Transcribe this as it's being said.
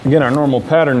Again, our normal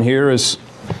pattern here is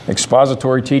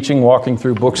expository teaching, walking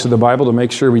through books of the Bible to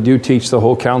make sure we do teach the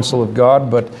whole counsel of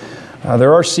God. But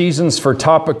there are seasons for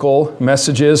topical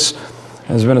messages.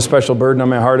 There's been a special burden on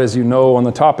my heart, as you know, on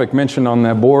the topic mentioned on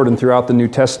that board and throughout the New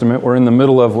Testament. We're in the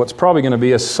middle of what's probably going to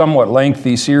be a somewhat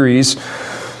lengthy series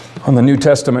on the New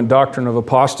Testament doctrine of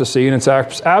apostasy, and it's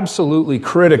absolutely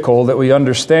critical that we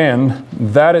understand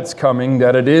that it's coming,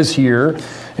 that it is here,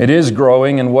 it is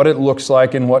growing, and what it looks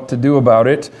like and what to do about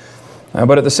it.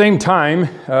 But at the same time,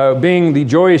 being the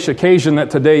joyous occasion that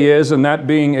today is, and that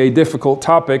being a difficult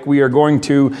topic, we are going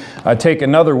to take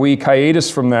another week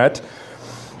hiatus from that.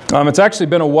 It's actually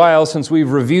been a while since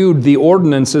we've reviewed the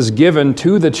ordinances given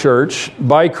to the church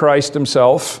by Christ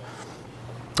Himself.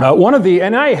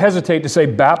 And I hesitate to say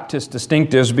Baptist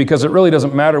distinctives because it really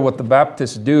doesn't matter what the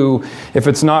Baptists do if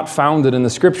it's not founded in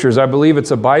the Scriptures. I believe it's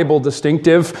a Bible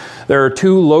distinctive. There are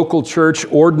two local church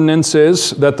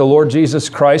ordinances that the Lord Jesus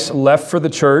Christ left for the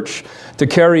church to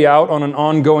carry out on an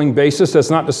ongoing basis.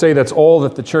 That's not to say that's all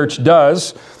that the church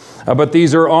does, but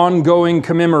these are ongoing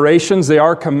commemorations. They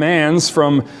are commands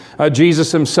from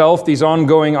Jesus Himself, these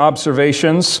ongoing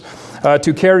observations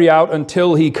to carry out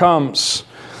until He comes.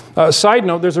 Side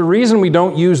note, there's a reason we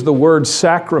don't use the word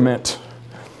sacrament.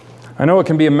 I know it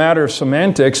can be a matter of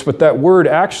semantics, but that word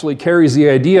actually carries the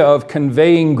idea of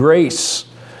conveying grace.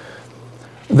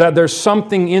 That there's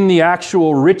something in the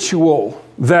actual ritual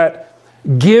that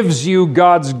gives you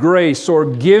God's grace or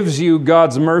gives you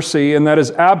God's mercy, and that is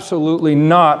absolutely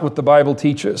not what the Bible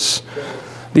teaches.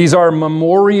 These are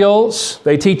memorials.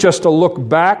 They teach us to look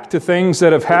back to things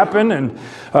that have happened. And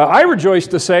I rejoice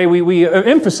to say, we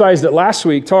emphasized it last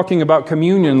week, talking about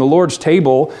communion, the Lord's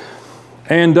table.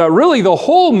 And really the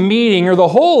whole meeting, or the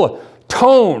whole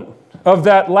tone of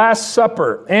that Last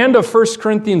Supper and of 1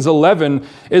 Corinthians 11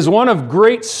 is one of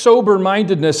great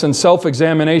sober-mindedness and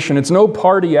self-examination. It's no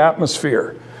party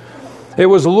atmosphere. It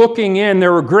was looking in.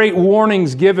 There were great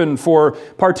warnings given for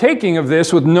partaking of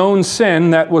this with known sin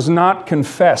that was not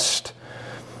confessed.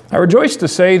 I rejoice to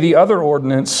say the other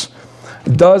ordinance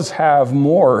does have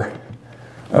more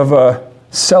of a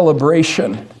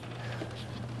celebration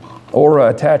aura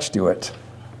attached to it.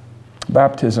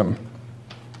 Baptism.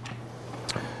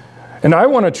 And I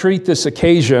want to treat this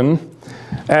occasion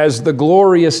as the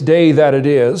glorious day that it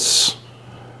is.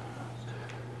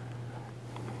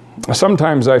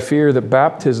 Sometimes I fear that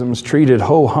baptism's treated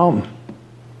ho-hum.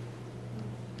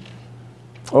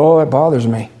 Oh, that bothers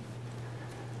me.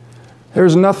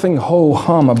 There's nothing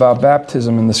ho-hum about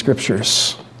baptism in the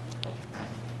Scriptures.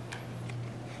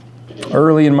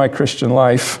 Early in my Christian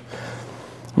life,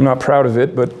 I'm not proud of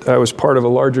it, but I was part of a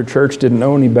larger church, didn't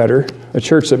know any better. A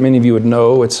church that many of you would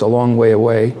know, it's a long way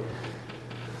away.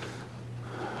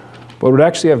 But would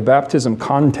actually have baptism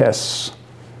contests.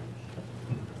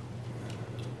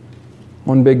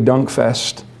 One big dunk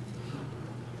fest.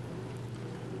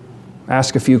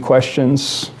 Ask a few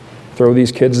questions. Throw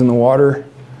these kids in the water.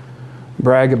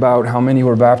 Brag about how many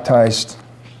were baptized.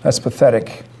 That's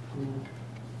pathetic.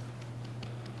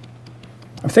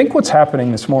 I think what's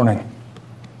happening this morning.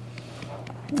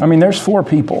 There's 4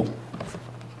 people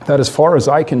that, as far as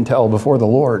I can tell before the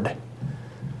Lord,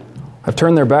 have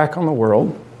turned their back on the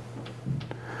world,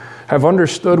 have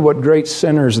understood what great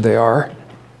sinners they are,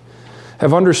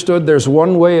 have understood there's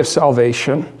one way of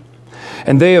salvation,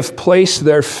 and they have placed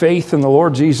their faith in the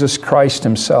Lord Jesus Christ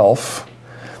Himself,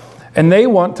 and they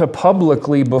want to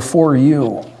publicly before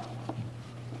you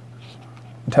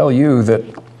tell you that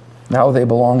now they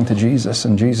belong to Jesus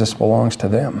and Jesus belongs to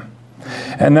them,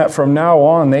 and that from now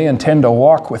on they intend to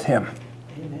walk with Him.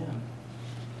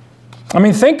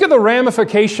 Amen. Think of the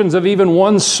ramifications of even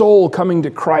one soul coming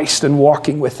to Christ and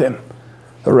walking with Him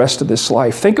the rest of this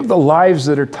life. Think of the lives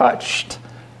that are touched.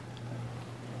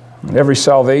 Every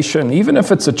salvation, even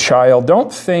if it's a child,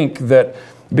 don't think that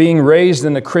being raised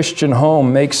in a Christian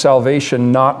home makes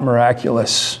salvation not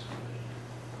miraculous.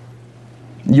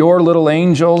 Your little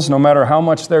angels, no matter how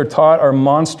much they're taught, are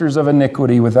monsters of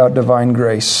iniquity without divine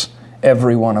grace.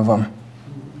 Every one of them.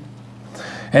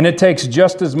 And it takes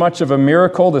just as much of a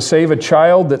miracle to save a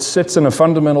child that sits in a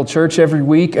fundamental church every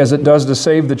week as it does to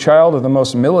save the child of the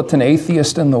most militant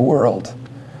atheist in the world.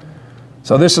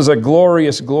 So this is a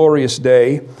glorious, glorious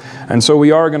day. And so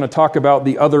we are going to talk about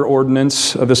the other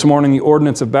ordinance this morning, the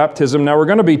ordinance of baptism. Now we're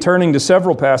going to be turning to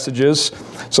several passages,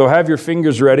 so have your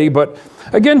fingers ready. But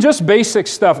again, just basic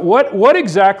stuff. What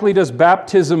exactly does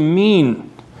baptism mean?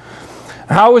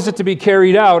 How is it to be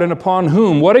carried out, and upon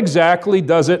whom? What exactly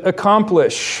does it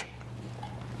accomplish?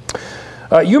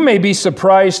 You may be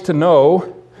surprised to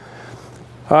know,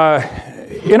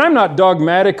 and I'm not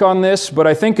dogmatic on this, but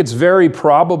I think it's very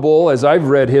probable, as I've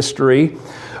read history,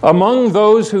 Among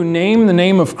those who name the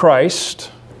name of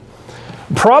Christ,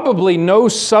 probably no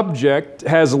subject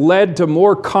has led to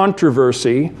more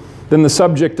controversy than the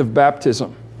subject of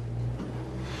baptism.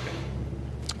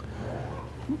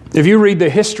 If you read the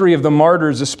history of the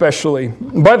martyrs especially,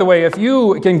 by the way, if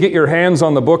you can get your hands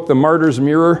on the book, The Martyr's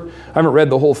Mirror, I haven't read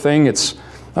the whole thing. It's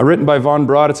written by Von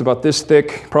Brod. It's about this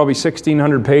thick, probably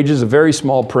 1,600 pages, a very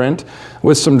small print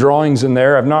with some drawings in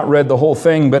there. I've not read the whole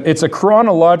thing, but it's a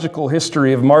chronological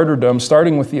history of martyrdom,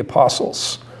 starting with the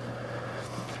apostles.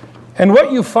 And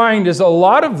what you find is a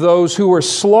lot of those who were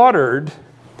slaughtered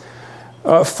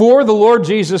for the Lord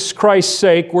Jesus Christ's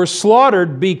sake were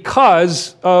slaughtered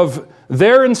because of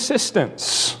their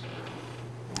insistence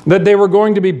that they were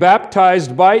going to be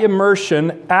baptized by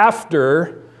immersion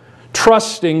after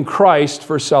trusting Christ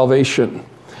for salvation.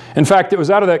 In fact, it was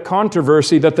out of that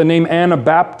controversy that the name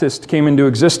Anabaptist came into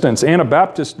existence.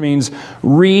 Anabaptist means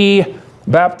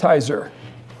re-baptizer.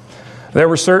 There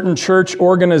were certain church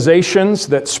organizations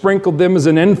that sprinkled them as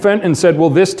an infant and said, well,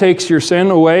 this takes your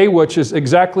sin away, which is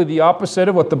exactly the opposite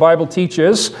of what the Bible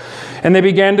teaches. And they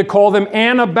began to call them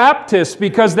Anabaptists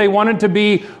because they wanted to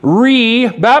be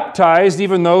re-baptized,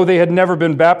 even though they had never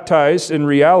been baptized in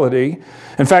reality.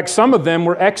 In fact, some of them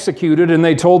were executed, and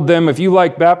they told them, if you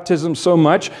like baptism so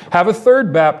much, have a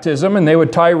third baptism, and they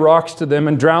would tie rocks to them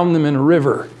and drown them in a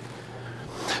river.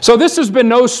 So this has been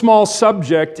no small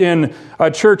subject in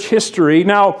church history.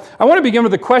 Now, I want to begin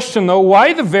with the question, though,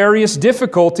 why the various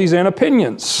difficulties and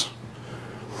opinions?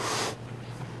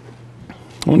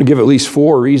 I want to give at least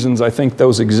 4 reasons I think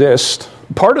those exist.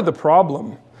 Part of the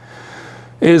problem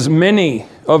is many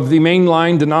of the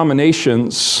mainline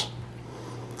denominations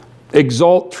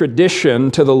exalt tradition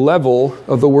to the level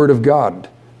of the Word of God.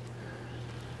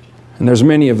 And there's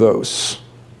many of those.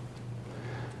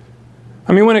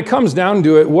 I mean, when it comes down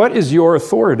to it, what is your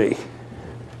authority?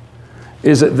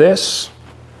 Is it this?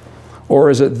 Or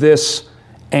is it this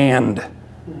and?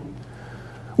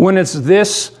 When it's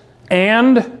this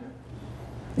and,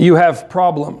 you have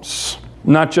problems,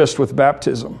 not just with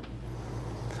baptism.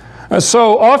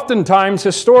 So oftentimes,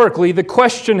 historically, the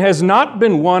question has not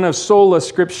been one of sola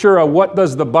scriptura, what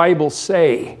does the Bible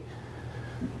say?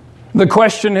 The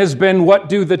question has been, what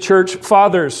do the church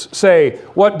fathers say?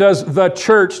 What does the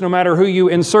church, no matter who you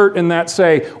insert in that,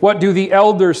 say? What do the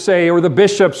elders say, or the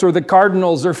bishops, or the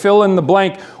cardinals, or fill in the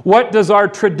blank? What does our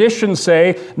tradition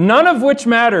say? None of which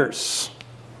matters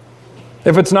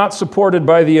if it's not supported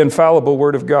by the infallible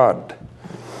Word of God.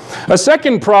 A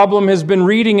second problem has been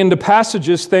reading into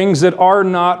passages things that are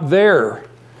not there.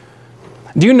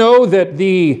 Do you know that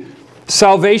the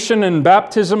salvation and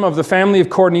baptism of the family of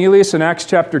Cornelius in Acts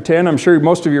chapter 10, I'm sure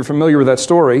most of you are familiar with that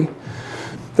story.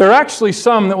 There are actually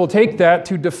some that will take that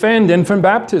to defend infant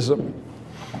baptism.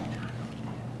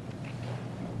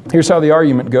 Here's how the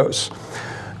argument goes.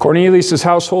 Cornelius'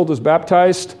 household was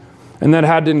baptized, and that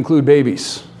had to include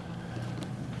babies.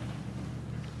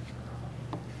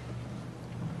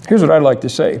 Here's what I'd like to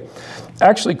say.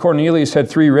 Actually, Cornelius had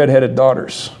 3 red-headed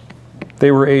daughters.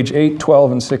 They were age 8,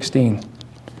 12, and 16.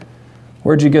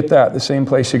 Where'd you get that? The same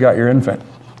place you got your infant.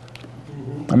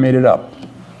 I made it up.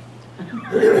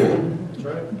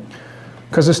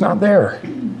 Because it's not there.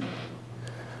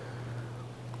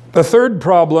 The third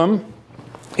problem,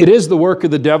 it is the work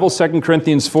of the devil, 2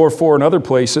 Corinthians 4:4 and other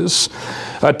places,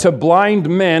 to blind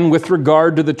men with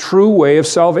regard to the true way of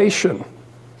salvation.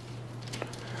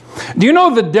 Do you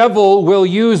know the devil will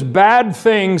use bad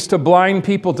things to blind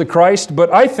people to Christ,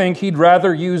 but I think he'd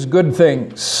rather use good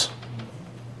things.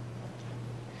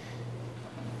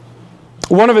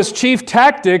 One of his chief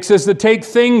tactics is to take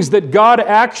things that God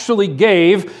actually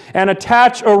gave and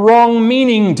attach a wrong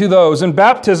meaning to those. And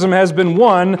baptism has been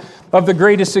one of the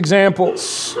greatest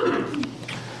examples.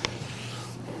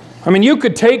 I mean, you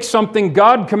could take something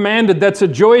God commanded that's a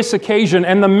joyous occasion,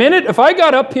 and the minute, if I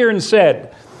got up here and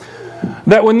said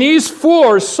that when these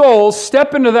 4 souls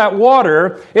step into that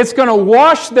water, it's going to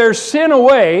wash their sin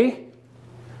away,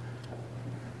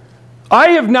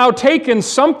 I have now taken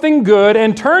something good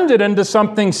and turned it into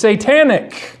something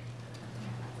satanic.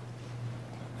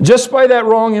 Just by that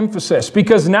wrong emphasis.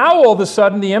 Because now all of a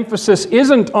sudden the emphasis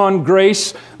isn't on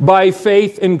grace by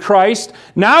faith in Christ.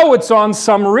 Now it's on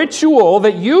some ritual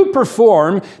that you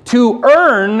perform to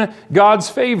earn God's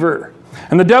favor.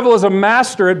 And the devil is a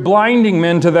master at blinding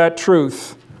men to that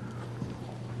truth.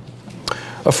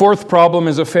 A fourth problem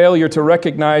is a failure to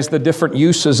recognize the different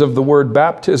uses of the word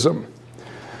baptism.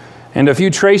 And if you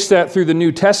trace that through the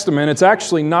New Testament, it's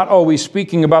actually not always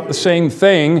speaking about the same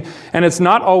thing, and it's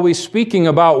not always speaking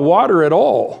about water at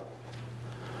all.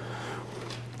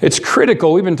 It's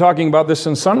critical. We've been talking about this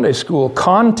in Sunday school.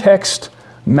 Context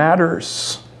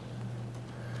matters.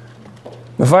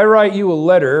 If I write you a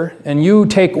letter and you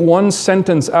take one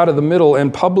sentence out of the middle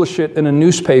and publish it in a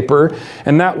newspaper,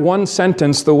 and that one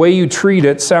sentence, the way you treat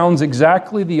it, sounds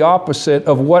exactly the opposite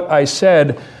of what I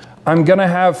said, I'm going to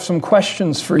have some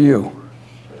questions for you.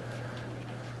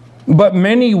 But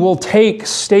many will take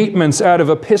statements out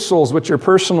of epistles, which are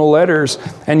personal letters,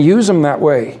 and use them that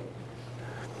way,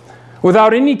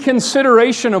 without any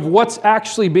consideration of what's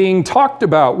actually being talked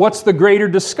about. What's the greater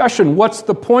discussion? What's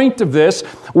the point of this?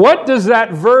 What does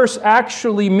that verse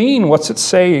actually mean? What's it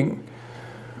saying?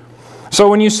 So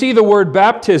when you see the word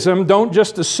baptism, don't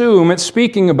just assume it's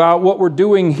speaking about what we're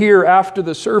doing here after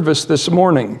the service this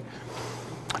morning.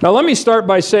 Now let me start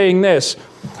by saying this.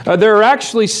 There are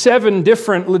actually 7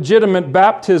 different legitimate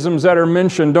baptisms that are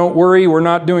mentioned. Don't worry, we're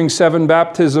not doing 7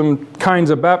 kinds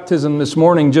of baptism this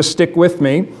morning. Just stick with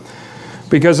me,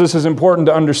 because this is important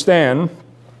to understand.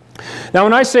 Now,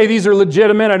 when I say these are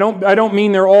legitimate, I don't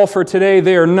mean they're all for today.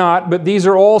 They are not, but these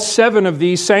are all 7 of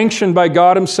these sanctioned by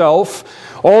God Himself.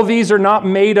 All these are not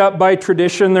made up by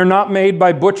tradition. They're not made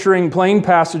by butchering plain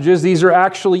passages. These are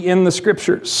actually in the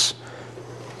Scriptures.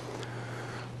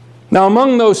 Now,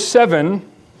 among those 7,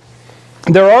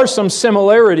 there are some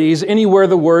similarities anywhere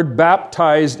the word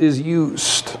baptized is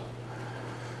used.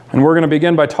 And we're going to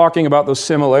begin by talking about those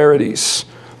similarities.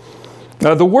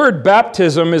 The word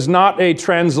baptism is not a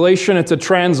translation, it's a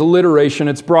transliteration.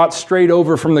 It's brought straight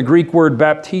over from the Greek word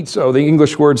baptizo. The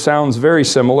English word sounds very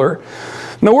similar.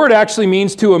 And the word actually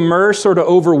means to immerse or to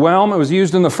overwhelm. It was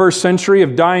used in the first century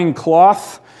of dyeing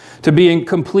cloth, to being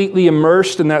completely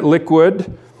immersed in that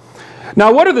liquid.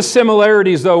 Now, what are the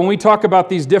similarities, though, when we talk about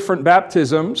these different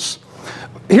baptisms?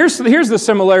 Here's the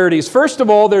similarities. First of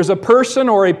all, there's a person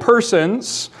or a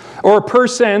persons, or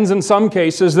persons in some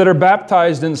cases, that are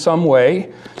baptized in some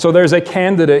way. So there's a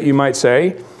candidate, you might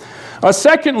say.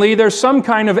 Secondly, there's some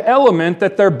kind of element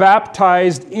that they're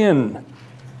baptized in.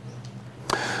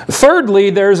 Thirdly,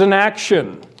 there's an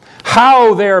action,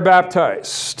 how they are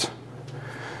baptized.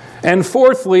 And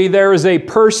fourthly, there is a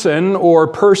person, or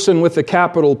person with a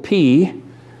capital P,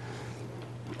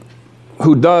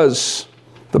 who does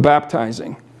the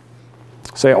baptizing.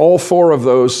 Say all 4 of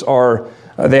those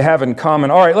they have in common.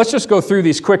 All right, let's just go through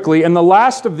these quickly. And the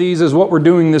last of these is what we're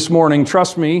doing this morning.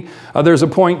 Trust me, there's a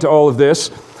point to all of this.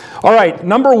 All right,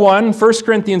 number 1, 1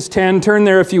 Corinthians 10. Turn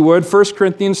there if you would. 1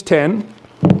 Corinthians 10.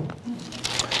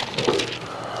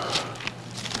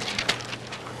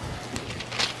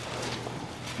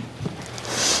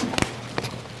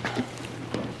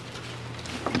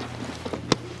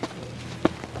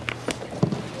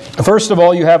 First of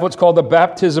all, you have what's called the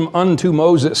baptism unto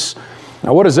Moses.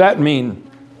 Now, what does that mean?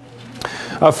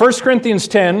 1 Corinthians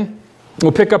 10,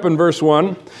 we'll pick up in verse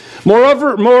 1.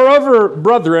 Moreover,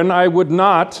 brethren, I would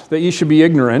not that ye should be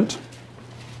ignorant,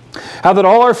 how that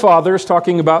all our fathers,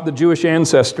 talking about the Jewish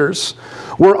ancestors,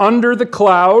 were under the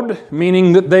cloud,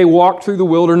 meaning that they walked through the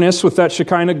wilderness with that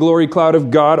Shekinah glory cloud of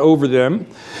God over them,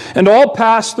 and all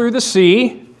passed through the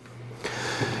sea,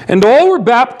 and all were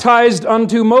baptized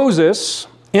unto Moses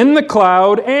in the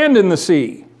cloud and in the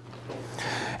sea,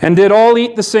 and did all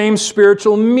eat the same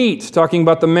spiritual meat, talking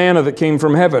about the manna that came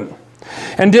from heaven,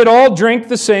 and did all drink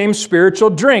the same spiritual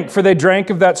drink, for they drank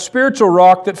of that spiritual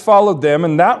rock that followed them,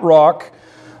 and that rock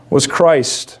was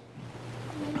Christ.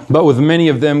 But with many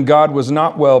of them God was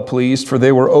not well pleased, for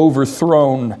they were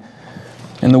overthrown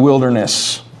in the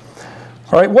wilderness.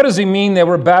 All right, what does he mean they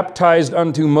were baptized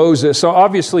unto Moses? So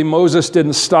obviously Moses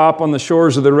didn't stop on the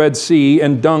shores of the Red Sea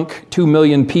and dunk 2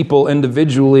 million people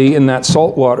individually in that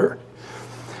salt water.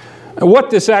 And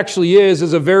what this actually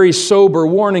is a very sober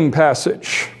warning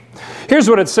passage. Here's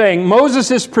what it's saying.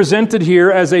 Moses is presented here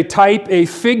as a type, a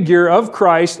figure of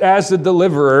Christ as the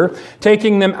deliverer,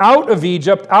 taking them out of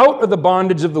Egypt, out of the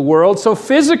bondage of the world. So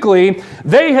physically,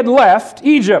 they had left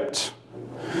Egypt.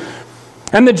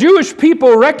 And the Jewish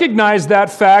people recognized that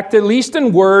fact, at least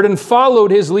in word, and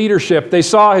followed his leadership. They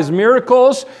saw his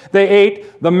miracles. They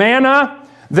ate the manna.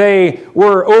 They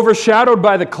were overshadowed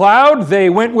by the cloud. They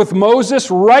went with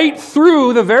Moses right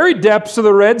through the very depths of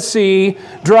the Red Sea,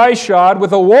 dry shod,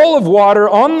 with a wall of water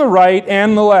on the right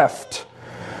and the left.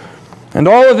 And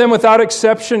all of them, without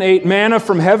exception, ate manna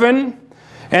from heaven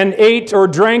and ate or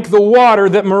drank the water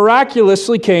that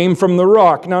miraculously came from the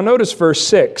rock. Now notice verse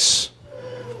 6.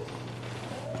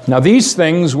 Now these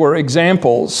things were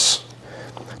examples,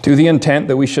 to the intent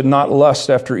that we should not lust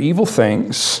after evil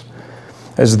things,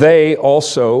 as they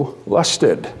also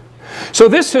lusted. So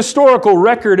this historical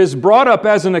record is brought up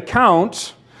as an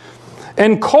account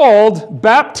and called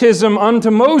baptism unto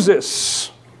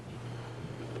Moses.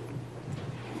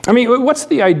 I mean, what's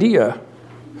the idea?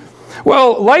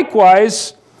 Well,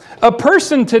 likewise, A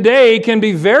person today can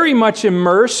be very much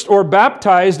immersed or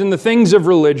baptized in the things of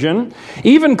religion,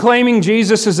 even claiming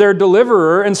Jesus as their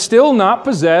deliverer, and still not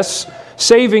possess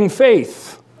saving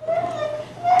faith.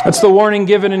 That's the warning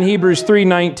given in Hebrews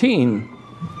 3:19.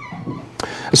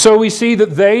 So we see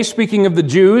that they, speaking of the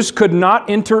Jews, could not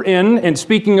enter in, and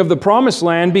speaking of the promised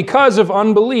land, because of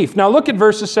unbelief. Now look at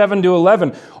verses 7 to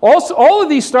 11. Also, all of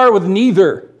these start with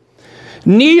neither.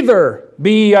 Neither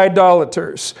be ye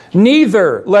idolaters.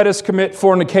 Neither let us commit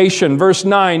fornication. Verse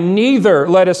 9, neither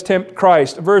let us tempt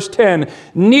Christ. Verse 10,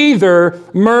 neither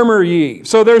murmur ye.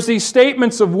 So there's these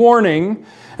statements of warning.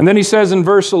 And then he says in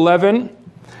verse 11,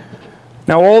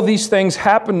 now all these things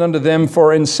happened unto them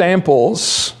for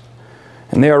ensamples,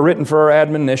 and they are written for our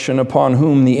admonition, upon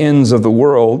whom the ends of the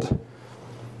world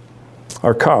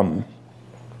are come.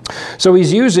 So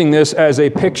he's using this as a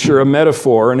picture, a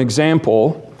metaphor, an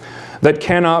example that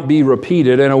cannot be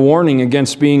repeated, and a warning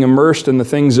against being immersed in the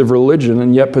things of religion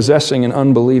and yet possessing an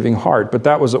unbelieving heart. But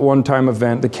that was at one time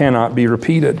event that cannot be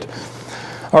repeated.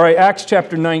 All right, Acts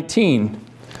chapter 19.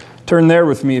 Turn there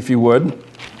with me if you would.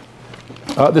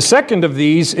 The second of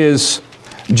these is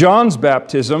John's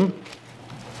baptism.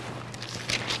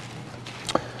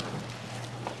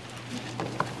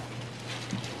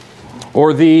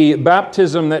 Or the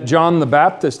baptism that John the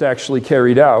Baptist actually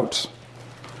carried out.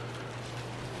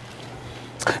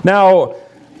 Now,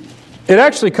 it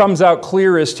actually comes out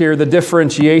clearest here, the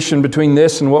differentiation between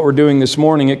this and what we're doing this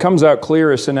morning. It comes out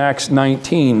clearest in Acts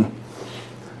 19.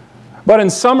 But in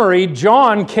summary,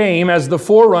 John came as the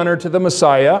forerunner to the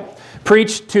Messiah,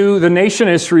 preached to the nation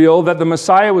Israel that the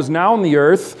Messiah was now on the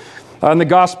earth, in the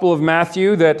Gospel of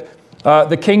Matthew, that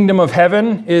the kingdom of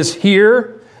heaven is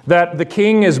here, that the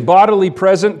king is bodily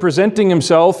present, presenting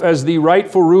himself as the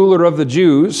rightful ruler of the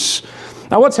Jews.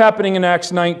 Now what's happening in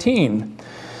Acts 19?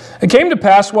 It came to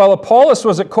pass, while Apollos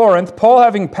was at Corinth, Paul,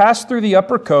 having passed through the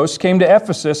upper coast, came to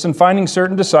Ephesus, and finding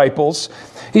certain disciples,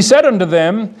 he said unto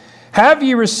them, have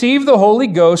ye received the Holy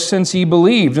Ghost since ye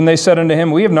believed? And they said unto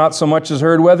him, we have not so much as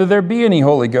heard whether there be any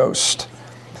Holy Ghost.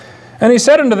 And he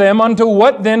said unto them, unto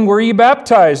what then were ye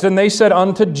baptized? And they said,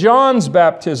 unto John's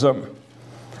baptism.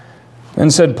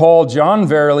 And said Paul, John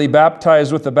verily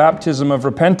baptized with the baptism of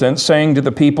repentance, saying to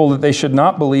the people that they should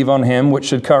not believe on him, which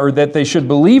should come, or that they should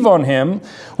believe on him,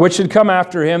 which should come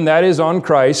after him, that is, on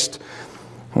Christ.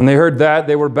 When they heard that,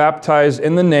 they were baptized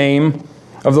in the name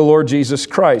of the Lord Jesus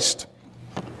Christ.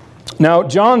 Now,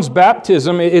 John's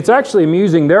baptism, it's actually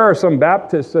amusing. There are some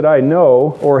Baptists that I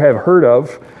know or have heard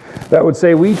of that would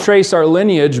say we trace our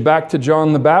lineage back to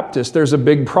John the Baptist. There's a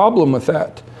big problem with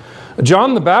that.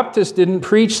 John the Baptist didn't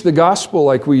preach the gospel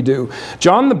like we do.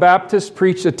 John the Baptist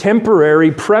preached a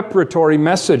temporary preparatory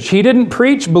message. He didn't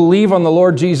preach believe on the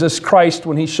Lord Jesus Christ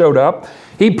when he showed up.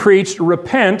 He preached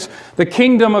repent, the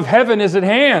kingdom of heaven is at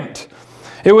hand.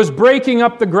 It was breaking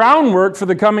up the groundwork for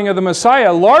the coming of the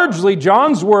Messiah. Largely,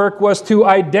 John's work was to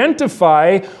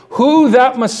identify who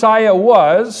that Messiah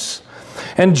was.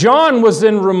 And John was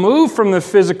then removed from the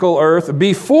physical earth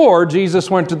before Jesus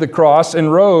went to the cross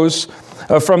and rose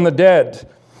from the dead.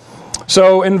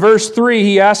 So in verse 3,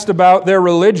 he asked about their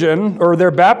religion or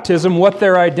their baptism, what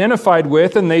they're identified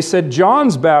with, and they said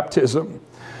John's baptism.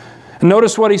 And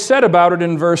notice what he said about it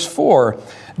in verse 4.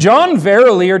 John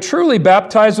verily or truly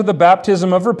baptized with the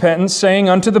baptism of repentance, saying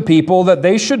unto the people that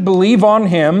they should believe on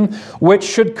him which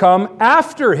should come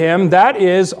after him, that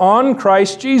is, on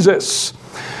Christ Jesus.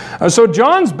 So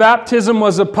John's baptism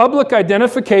was a public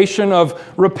identification of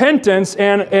repentance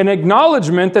and an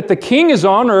acknowledgement that the King is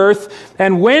on earth,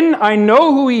 and when I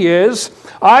know who he is,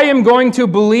 I am going to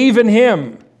believe in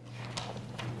him.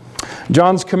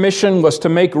 John's commission was to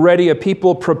make ready a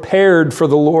people prepared for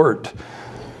the Lord.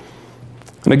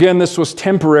 And again, this was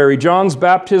temporary. John's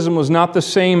baptism was not the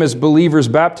same as believers'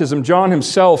 baptism. John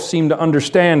himself seemed to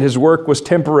understand his work was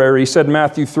temporary. He said in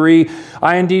Matthew 3,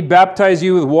 I indeed baptize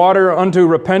you with water unto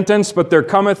repentance, but there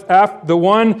cometh the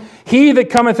one, he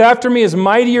that cometh after me is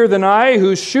mightier than I,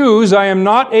 whose shoes I am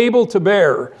not able to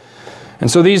bear. And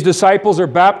so these disciples are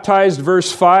baptized,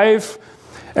 verse 5,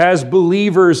 as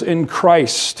believers in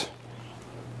Christ.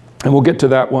 And we'll get to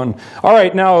that one. All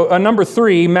right, now number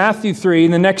 3, Matthew 3.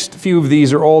 And the next few of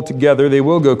these are all together. They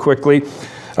will go quickly.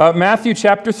 Matthew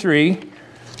chapter 3.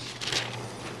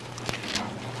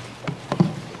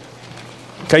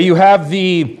 Okay, you have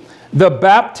the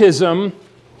baptism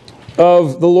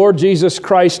of the Lord Jesus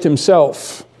Christ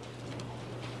himself.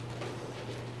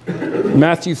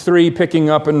 Matthew 3, picking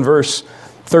up in verse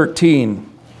 13.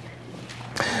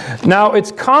 Now,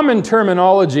 it's common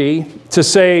terminology to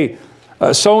say,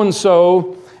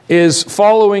 so-and-so is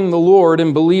following the Lord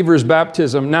in believers'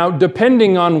 baptism. Now,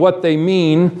 depending on what they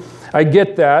mean, I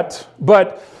get that.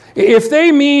 But if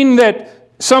they mean that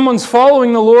someone's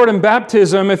following the Lord in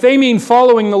baptism, if they mean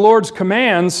following the Lord's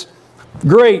commands,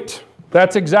 great.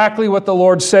 That's exactly what the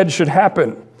Lord said should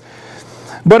happen.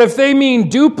 But if they mean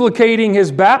duplicating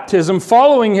his baptism,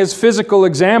 following his physical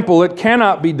example, it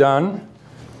cannot be done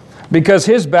because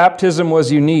his baptism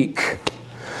was unique.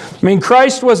 I mean,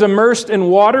 Christ was immersed in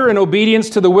water in obedience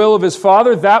to the will of his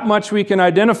Father. That much we can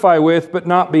identify with, but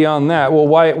not beyond that. Well,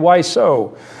 why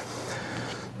so?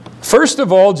 First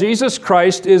of all, Jesus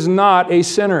Christ is not a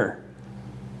sinner.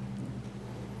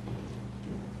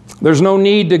 There's no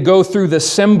need to go through the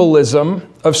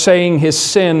symbolism of saying his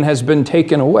sin has been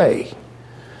taken away.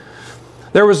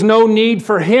 There was no need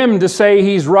for him to say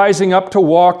he's rising up to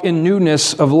walk in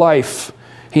newness of life.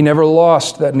 He never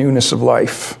lost that newness of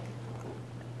life.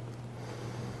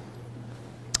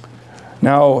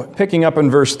 Now, picking up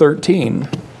in verse 13.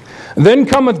 Then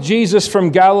cometh Jesus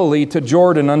from Galilee to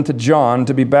Jordan unto John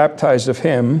to be baptized of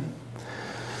him.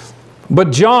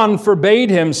 But John forbade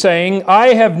him, saying,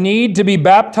 I have need to be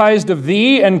baptized of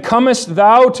thee, and comest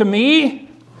thou to me?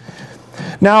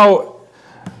 Now,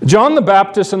 John the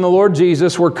Baptist and the Lord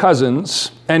Jesus were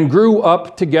cousins and grew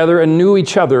up together and knew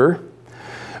each other.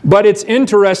 But it's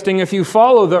interesting, if you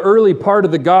follow the early part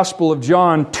of the Gospel of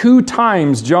John, 2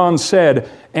 times John said,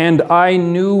 and I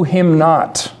knew him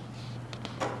not.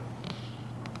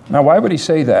 Now, why would he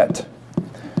say that?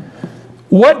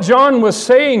 What John was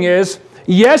saying is,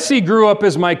 yes, he grew up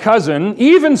as my cousin,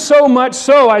 even so much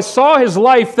so I saw his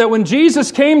life that when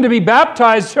Jesus came to be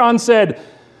baptized, John said,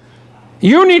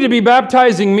 you need to be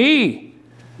baptizing me.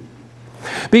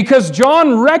 Because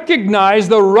John recognized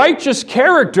the righteous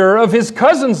character of his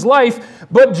cousin's life,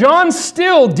 but John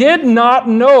still did not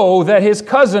know that his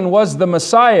cousin was the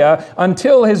Messiah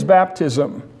until his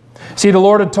baptism. See, the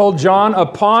Lord had told John,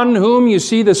 upon whom you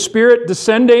see the Spirit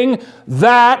descending,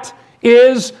 that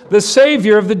is the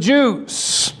Savior of the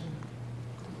Jews.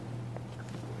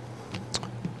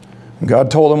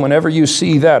 God told him, whenever you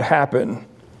see that happen,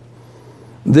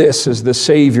 this is the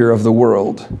Savior of the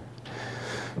world.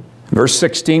 Verse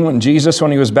 16, when Jesus,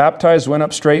 when he was baptized, went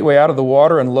up straightway out of the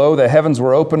water, and lo, the heavens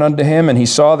were opened unto him, and he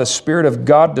saw the Spirit of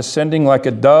God descending like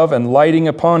a dove and lighting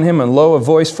upon him, and lo, a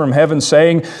voice from heaven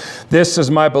saying, this is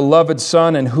my beloved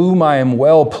Son, in whom I am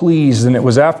well pleased. And it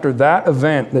was after that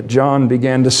event that John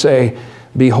began to say,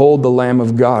 behold the Lamb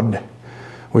of God,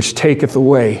 which taketh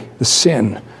away the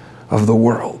sin of the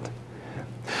world.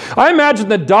 I imagine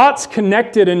the dots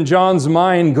connected in John's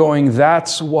mind going,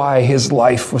 that's why his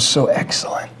life was so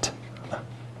excellent.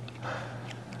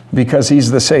 Because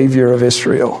he's the Savior of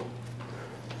Israel.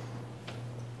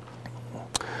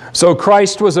 So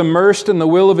Christ was immersed in the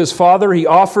will of his Father. He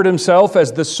offered himself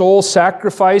as the sole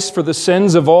sacrifice for the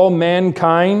sins of all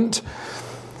mankind.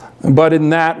 But in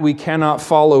that we cannot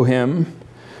follow him.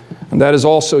 And that is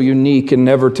also unique and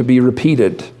never to be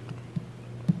repeated.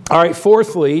 All right,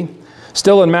 fourthly,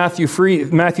 still in Matthew 3,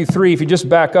 if you just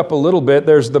back up a little bit,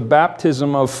 there's the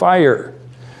baptism of fire.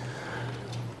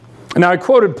 Now, I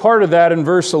quoted part of that in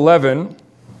verse 11.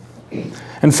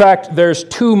 In fact, there's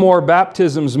 2 more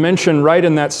baptisms mentioned right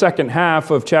in that second half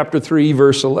of chapter 3,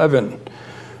 verse 11.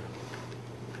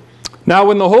 Now,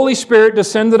 when the Holy Spirit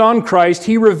descended on Christ,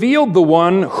 he revealed the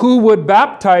one who would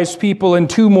baptize people in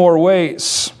 2 more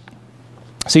ways.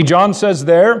 See, John says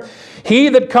there, he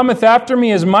that cometh after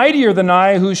me is mightier than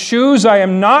I, whose shoes I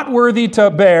am not worthy to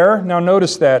bear. Now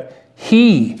notice that.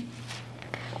 He,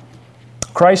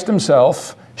 Christ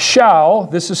himself, shall,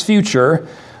 this is future,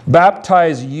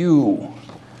 baptize you.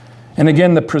 And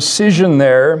again, the precision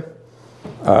there,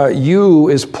 you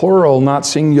is plural, not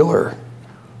singular.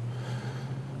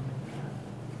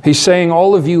 He's saying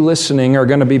all of you listening are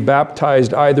going to be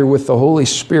baptized either with the Holy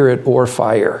Spirit or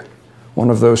fire. One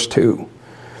of those 2.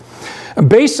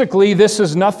 Basically, this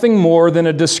is nothing more than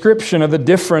a description of the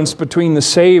difference between the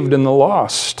saved and the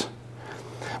lost.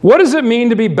 What does it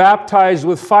mean to be baptized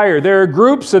with fire? There are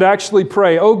groups that actually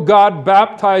pray, oh God,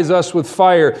 baptize us with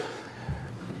fire.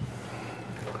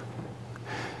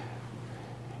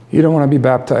 You don't want to be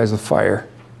baptized with fire.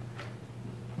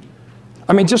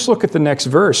 I mean, just look at the next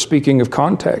verse, speaking of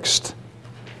context.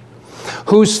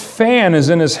 Whose fan is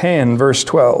in his hand, verse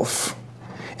 12.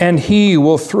 And he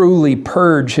will thoroughly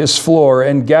purge his floor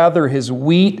and gather his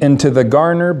wheat into the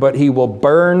garner, but he will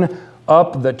burn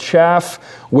up the chaff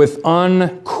with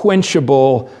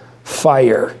unquenchable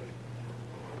fire.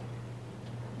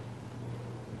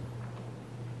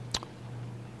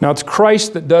 Now, it's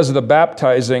Christ that does the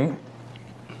baptizing.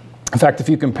 In fact, if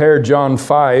you compare John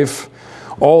 5,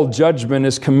 all judgment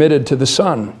is committed to the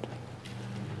Son.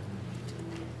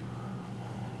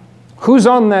 Who's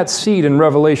on that seat in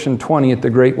Revelation 20 at the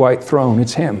great white throne?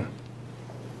 It's Him.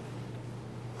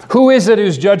 Who is it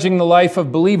who's judging the life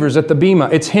of believers at the Bema?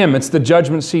 It's Him. It's the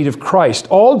judgment seat of Christ.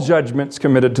 All judgment's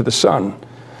committed to the Son.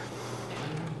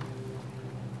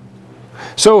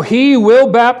 So He will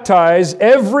baptize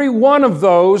every one of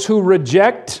those who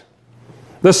reject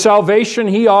the salvation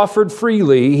He offered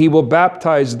freely. He will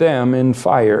baptize them in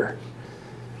fire.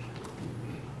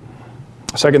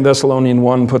 2 Thessalonians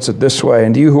 1 puts it this way,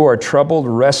 "And you who are troubled,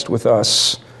 rest with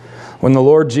us, when the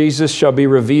Lord Jesus shall be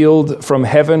revealed from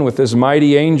heaven with His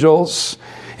mighty angels,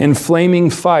 in flaming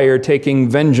fire, taking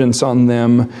vengeance on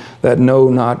them that know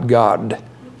not God."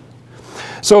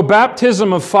 So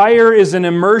baptism of fire is an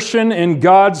immersion in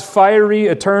God's fiery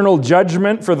eternal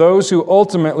judgment for those who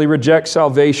ultimately reject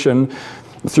salvation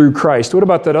through Christ. What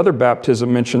about that other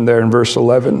baptism mentioned there in verse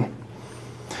 11?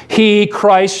 He,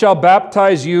 Christ, shall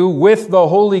baptize you with the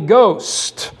Holy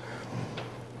Ghost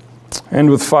and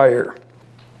with fire.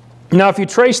 Now, if you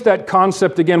trace that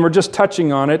concept again, we're just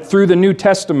touching on it, through the New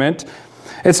Testament,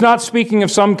 it's not speaking of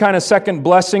some kind of second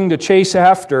blessing to chase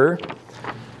after.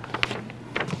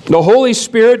 The Holy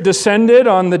Spirit descended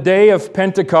on the day of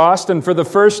Pentecost, and for the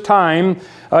first time,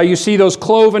 you see those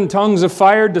cloven tongues of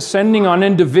fire descending on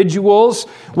individuals,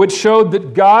 which showed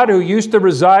that God, who used to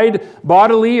reside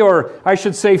bodily, or I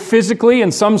should say physically,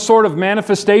 in some sort of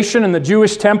manifestation in the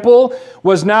Jewish temple,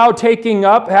 was now taking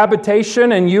up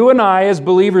habitation in you and I as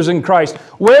believers in Christ.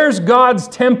 Where's God's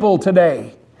temple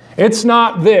today? It's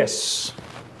not this.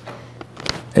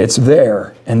 It's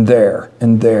there, and there,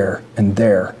 and there, and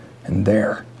there, and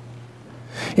there.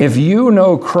 If you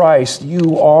know Christ,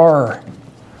 you are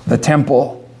the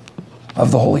temple of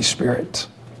the Holy Spirit.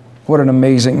 What an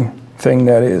amazing thing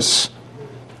that is.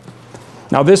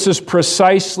 Now, this is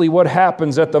precisely what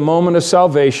happens at the moment of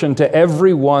salvation to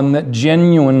everyone that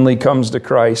genuinely comes to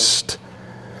Christ.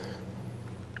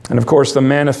 And of course, the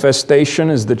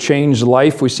manifestation is the changed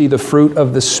life. We see the fruit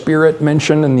of the Spirit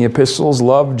mentioned in the epistles: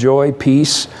 love, joy,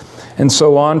 peace, and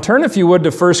so on. Turn, if you would,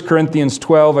 to 1 Corinthians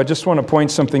 12. I just want to point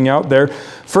something out there.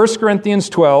 1 Corinthians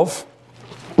 12.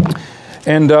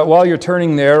 And while you're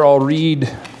turning there, I'll read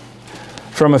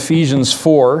from Ephesians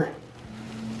 4.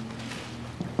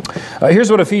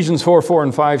 Here's what Ephesians 4, 4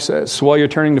 and 5 says, while you're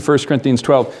turning to 1 Corinthians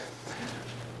 12.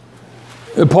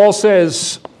 Paul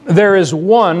says, "There is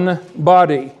one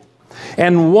body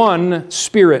and one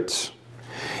Spirit,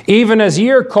 even as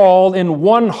ye are called in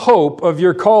one hope of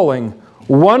your calling,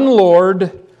 one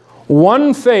Lord,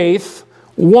 one faith,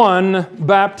 one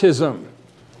baptism."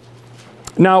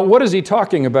 Now, what is he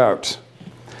talking about?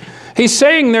 He's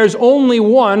saying there's only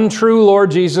one true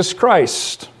Lord Jesus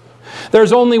Christ.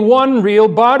 There's only one real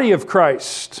body of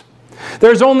Christ.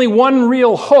 There's only one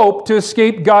real hope to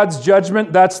escape God's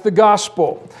judgment. That's the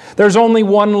gospel. There's only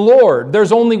one Lord.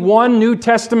 There's only one New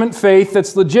Testament faith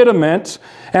that's legitimate.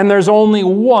 And there's only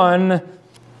one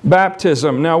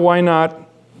baptism. Now, why not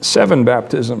 7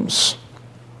 baptisms?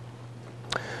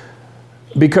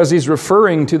 Because he's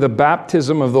referring to the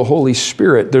baptism of the Holy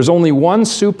Spirit. There's only one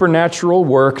supernatural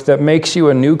work that makes you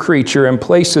a new creature and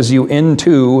places you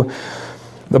into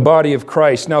the body of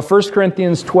Christ. Now, 1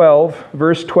 Corinthians 12,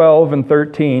 verse 12 and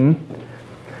 13.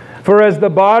 "For as the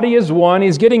body is one,"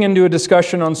 he's getting into a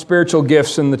discussion on spiritual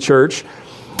gifts in the church.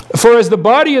 "For as the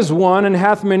body is one and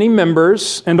hath many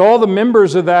members, and all the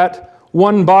members of that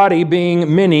one body,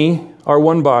 being many, are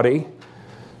one body,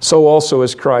 so also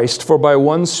is Christ. For by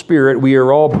one Spirit we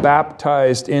are all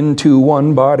baptized into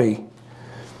one body,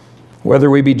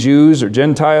 whether we be Jews or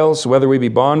Gentiles, whether we be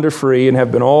bond or free, and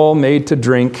have been all made to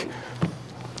drink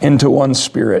into one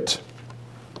Spirit."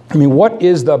 I mean, what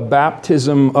is the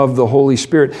baptism of the Holy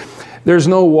Spirit? There's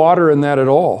no water in that at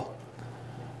all.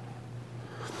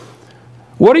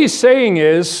 What he's saying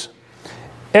is,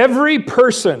 every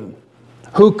person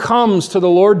who comes to the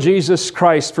Lord Jesus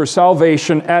Christ for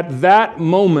salvation, at that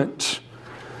moment,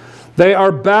 they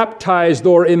are baptized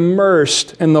or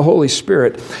immersed in the Holy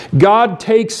Spirit. God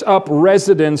takes up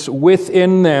residence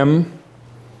within them.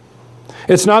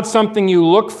 It's not something you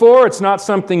look for. It's not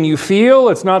something you feel.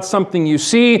 It's not something you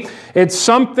see. It's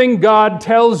something God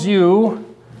tells you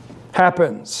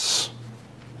happens.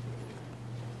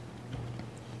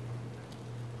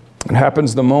 It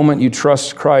happens the moment you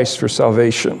trust Christ for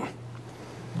salvation.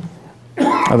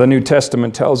 Now, the New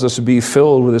Testament tells us to be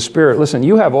filled with the Spirit. Listen,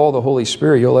 you have all the Holy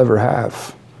Spirit you'll ever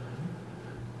have.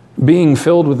 Being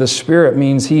filled with the Spirit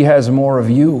means He has more of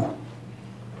you.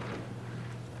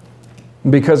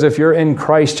 Because if you're in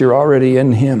Christ, you're already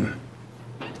in Him.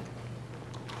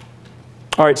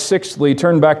 All right, sixthly,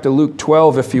 turn back to Luke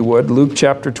 12, if you would. Luke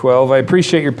chapter 12. I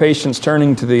appreciate your patience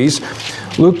turning to these.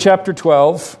 Luke chapter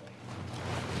 12.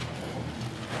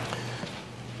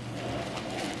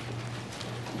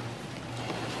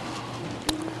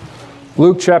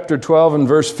 Luke chapter 12 and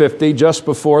verse 50, just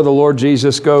before the Lord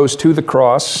Jesus goes to the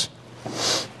cross,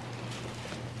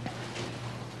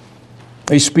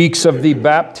 he speaks of the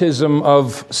baptism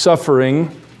of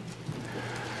suffering.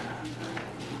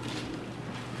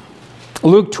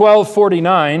 Luke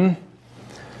 12:49,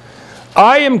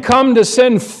 I am come to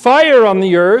send fire on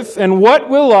the earth, and what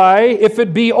will I if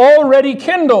it be already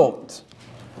kindled?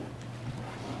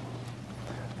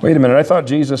 Wait a minute, I thought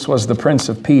Jesus was the Prince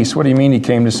of Peace. What do you mean he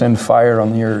came to send fire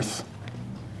on the earth?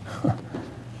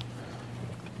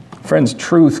 Friends,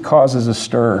 truth causes a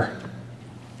stir.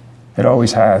 It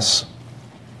always has.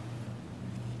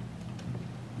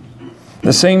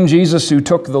 The same Jesus who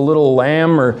took the little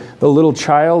lamb or the little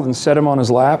child and set him on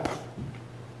his lap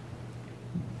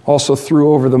also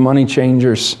threw over the money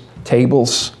changers'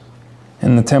 tables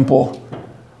in the temple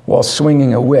while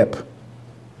swinging a whip.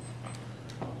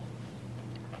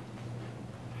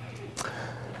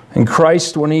 And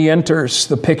Christ, when he enters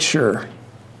the picture,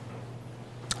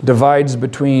 divides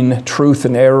between truth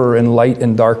and error and light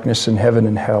and darkness and heaven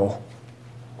and hell.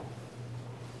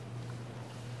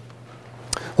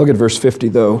 Look at verse 50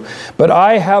 though. But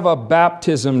I have a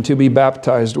baptism to be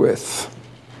baptized with.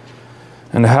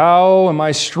 And how am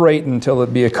I straitened till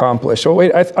it be accomplished? Oh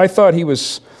wait, I thought he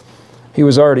was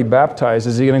already baptized.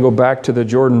 Is he going to go back to the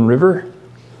Jordan River?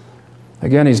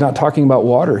 Again, he's not talking about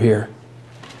water here.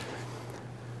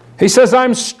 He says,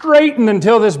 I'm straitened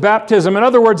until this baptism. In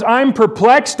other words, I'm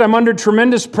perplexed. I'm under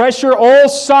tremendous pressure. All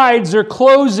sides are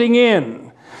closing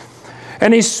in.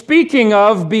 And he's speaking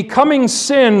of becoming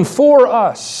sin for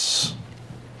us,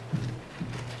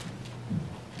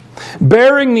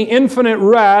 bearing the infinite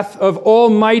wrath of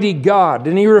Almighty God.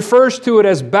 And he refers to it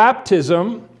as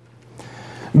baptism,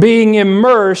 being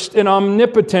immersed in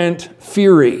omnipotent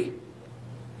fury.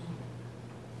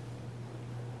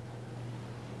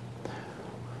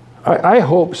 I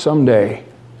hope someday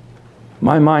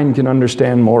my mind can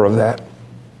understand more of that.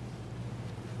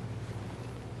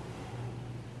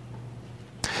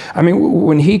 I mean,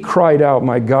 when he cried out,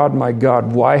 my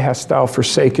God, why hast thou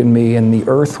forsaken me? And the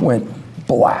earth went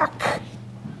black.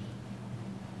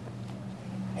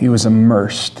 He was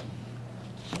immersed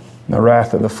in the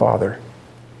wrath of the Father.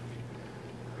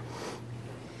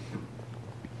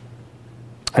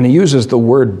 And he uses the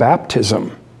word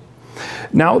baptism.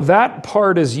 Now, that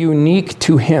part is unique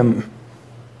to him,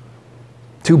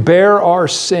 to bear our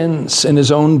sins in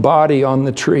his own body on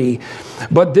the tree.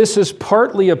 But this is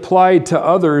partly applied to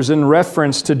others in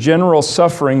reference to general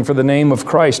suffering for the name of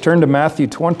Christ. Turn to Matthew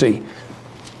 20.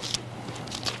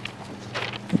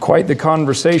 Quite the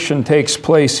conversation takes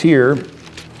place here.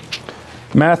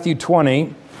 Matthew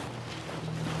 20,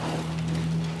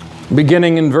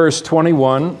 beginning in verse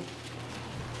 21.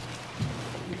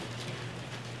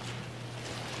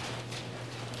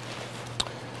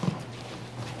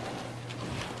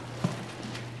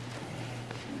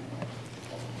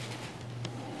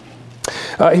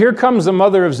 Here comes the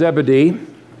mother of Zebedee,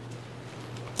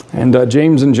 and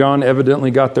James and John evidently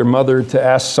got their mother to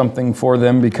ask something for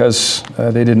them because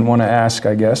they didn't want to ask,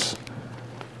 I guess.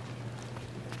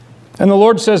 And the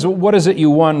Lord says, what is it you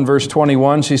want? In verse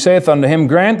 21, she saith unto him,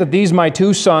 grant that these my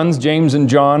two sons, James and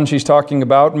John, she's talking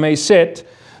about, may sit,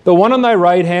 the one on thy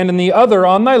right hand and the other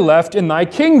on thy left in thy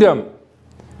kingdom.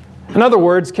 In other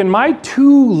words, can my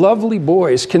two lovely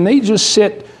boys, can they just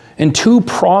sit in two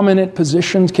prominent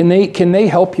positions? Can they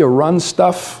help you run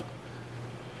stuff?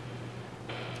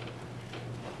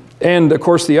 And of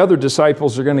course the other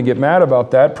disciples are going to get mad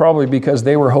about that, probably because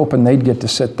they were hoping they'd get to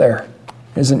sit there.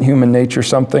 Isn't human nature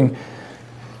something?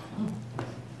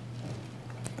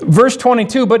 Verse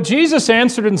 22, but Jesus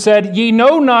answered and said, ye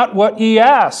know not what ye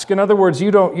ask. In other words,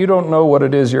 you don't know what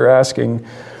it is you're asking.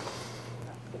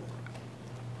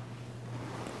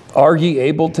 Are ye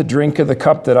able to drink of the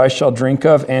cup that I shall drink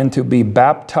of, and to be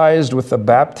baptized with the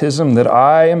baptism that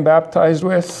I am baptized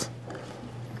with?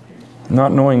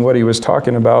 Not knowing what he was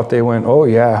talking about, they went, oh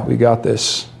yeah, we got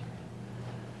this.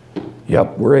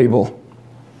 Yep, we're able.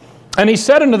 And he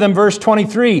said unto them, verse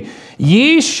 23,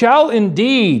 ye shall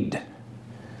drink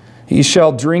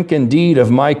indeed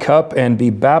of my cup, and be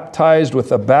baptized with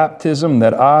the baptism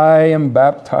that I am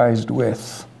baptized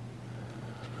with.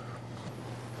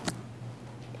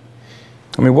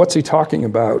 I mean, what's he talking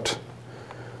about?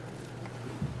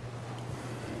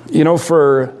 You know,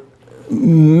 for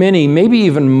many, maybe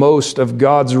even most of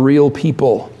God's real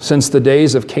people since the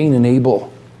days of Cain and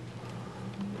Abel,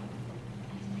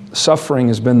 suffering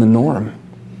has been the norm.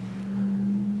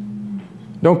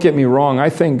 Don't get me wrong, I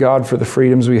thank God for the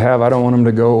freedoms we have. I don't want them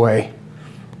to go away.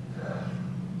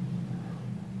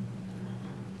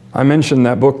 I mentioned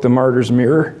that book, The Martyr's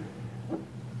Mirror.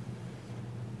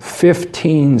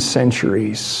 15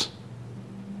 centuries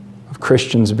of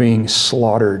Christians being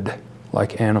slaughtered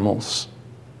like animals,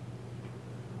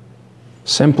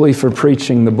 simply for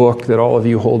preaching the book that all of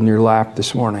you hold in your lap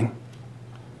this morning.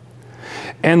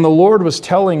 And the Lord was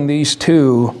telling these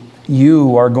two,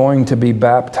 you are going to be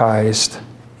baptized.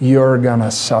 You're going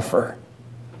to suffer.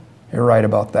 You're right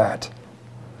about that.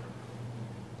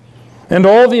 And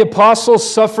all the apostles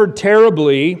suffered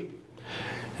terribly,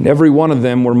 and every one of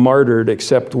them were martyred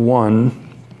except one.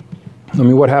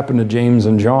 What happened to James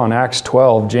and John? Acts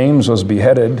 12, James was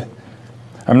beheaded.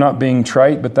 I'm not being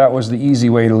trite, but that was the easy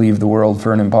way to leave the world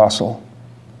for an apostle.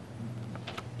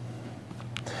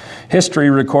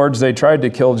 History records they tried to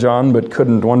kill John, but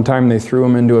couldn't. One time they threw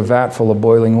him into a vat full of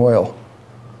boiling oil.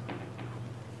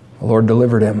 The Lord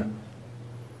delivered him.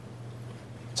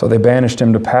 So they banished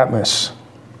him to Patmos.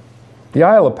 The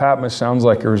Isle of Patmos sounds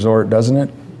like a resort, doesn't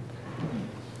it?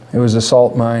 It was a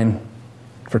salt mine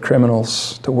for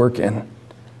criminals to work in.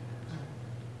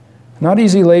 Not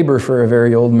easy labor for a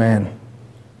very old man.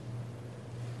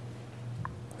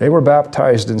 They were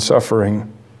baptized in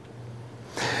suffering.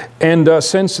 And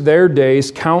since their days,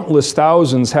 countless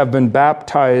thousands have been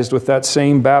baptized with that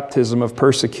same baptism of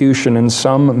persecution in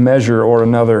some measure or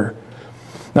another.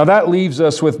 Now that leaves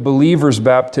us with believers'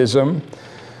 baptism,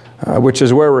 which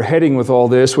is where we're heading with all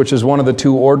this, which is one of the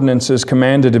two ordinances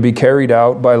commanded to be carried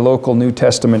out by local New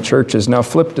Testament churches. Now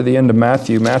flip to the end of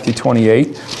Matthew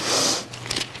 28,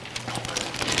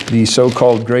 the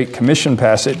so-called Great Commission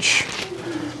passage.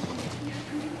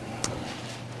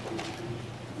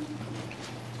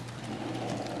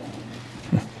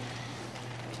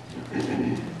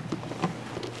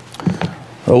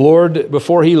 The Lord,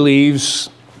 before He leaves,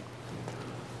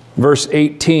 verse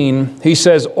 18, He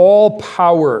says, all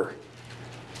power,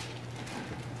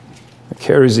 it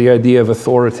carries the idea of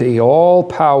authority, all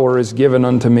power is given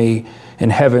unto me in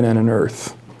heaven and in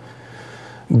earth.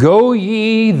 Go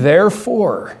ye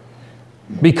therefore,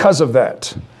 because of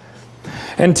that,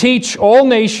 and teach all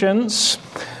nations,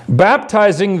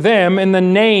 baptizing them in the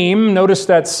name, notice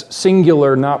that's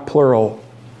singular, not plural,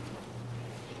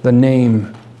 the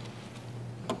name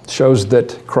shows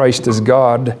that Christ is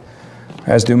God,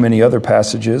 as do many other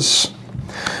passages.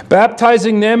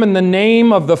 Baptizing them in the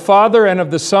name of the Father and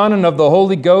of the Son and of the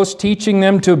Holy Ghost, teaching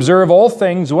them to observe all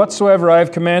things whatsoever I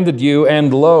have commanded you,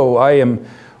 and lo, I am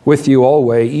with you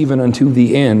always, even unto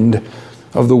the end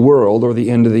of the world, or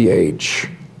the end of the age.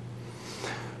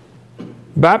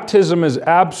 Baptism is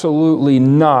absolutely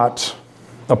not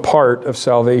a part of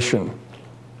salvation.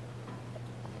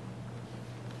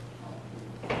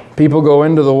 People go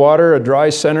into the water, a dry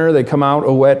sinner, they come out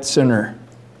a wet sinner.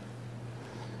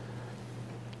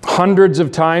 Hundreds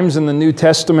of times in the New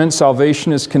Testament,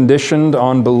 salvation is conditioned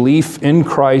on belief in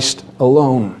Christ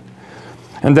alone.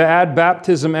 And to add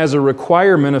baptism as a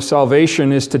requirement of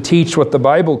salvation is to teach what the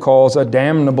Bible calls a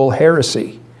damnable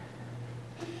heresy.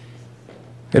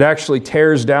 It actually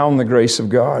tears down the grace of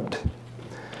God.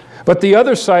 But the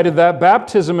other side of that,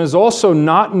 baptism is also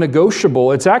not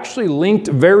negotiable. It's actually linked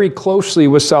very closely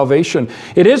with salvation.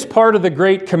 It is part of the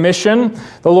Great Commission.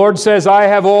 The Lord says, I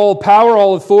have all power,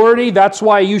 all authority. That's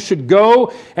why you should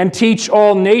go and teach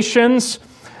all nations.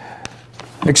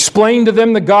 Explain to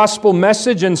them the gospel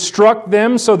message, instruct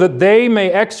them so that they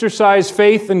may exercise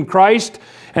faith in Christ,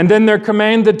 and then they're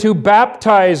commanded to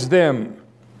baptize them.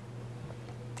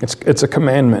 It's a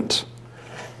commandment.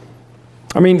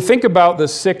 Think about the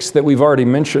six that we've already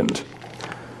mentioned.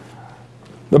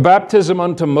 The baptism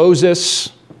unto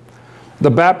Moses, the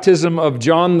baptism of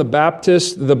John the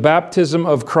Baptist, the baptism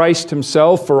of Christ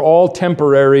Himself are all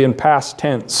temporary and past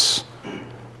tense.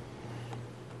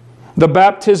 The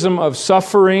baptism of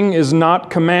suffering is not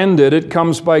commanded. It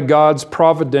comes by God's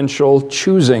providential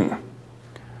choosing.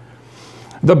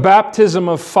 The baptism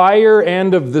of fire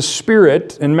and of the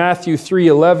Spirit in Matthew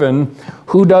 3:11,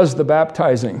 who does the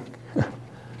baptizing?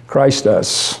 Christ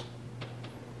does.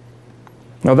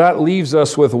 Now that leaves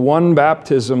us with one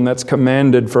baptism that's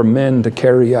commanded for men to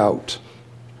carry out.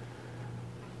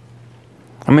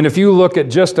 If you look at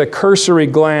just a cursory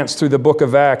glance through the book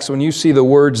of Acts, when you see the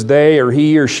words they or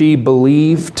he or she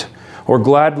believed or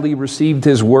gladly received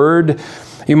His word,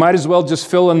 you might as well just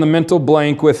fill in the mental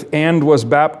blank with and was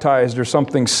baptized or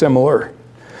something similar.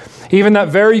 Even that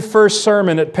very first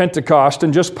sermon at Pentecost,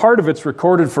 and just part of it's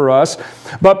recorded for us,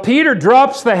 but Peter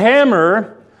drops the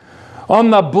hammer on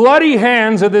the bloody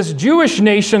hands of this Jewish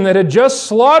nation that had just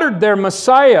slaughtered their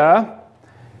Messiah,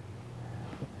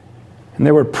 and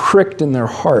they were pricked in their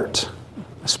heart.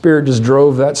 The Spirit just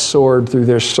drove that sword through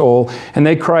their soul, and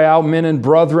they cry out, men and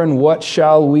brethren, what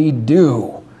shall we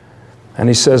do? And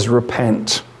he says,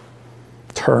 repent,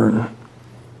 turn,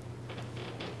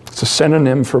 It's a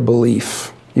synonym for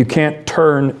belief. You can't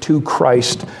turn to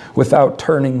Christ without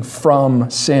turning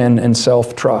from sin and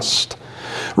self-trust.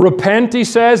 Repent, he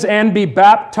says, and be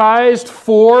baptized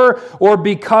for or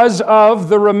because of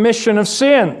the remission of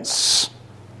sins.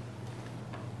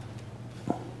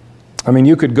 I mean,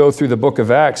 you could go through the book of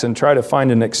Acts and try to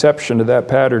find an exception to that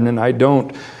pattern, and I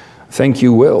don't think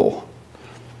you will.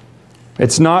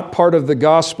 It's not part of the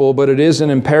gospel, but it is an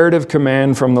imperative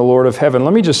command from the Lord of heaven.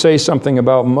 Let me just say something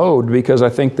about mode, because I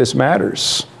think this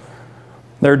matters.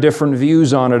 There are different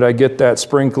views on it. I get that,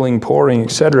 sprinkling, pouring,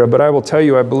 etc. But I will tell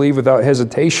you, I believe without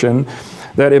hesitation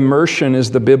that immersion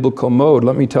is the biblical mode.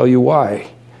 Let me tell you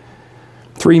why.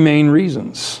 3 main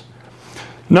reasons.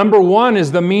 Number 1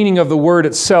 is the meaning of the word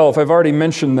itself. I've already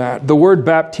mentioned that. The word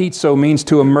baptizo means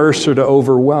to immerse or to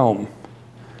overwhelm.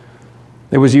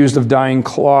 It was used of dyeing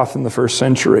cloth in the first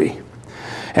century.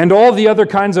 And all the other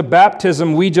kinds of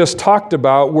baptism we just talked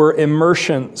about were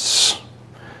immersions.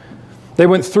 They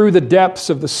went through the depths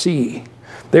of the sea.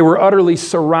 They were utterly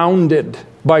surrounded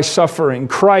by suffering.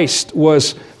 Christ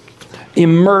was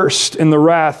immersed in the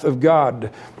wrath of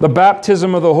God. The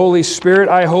baptism of the Holy Spirit,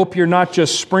 I hope you're not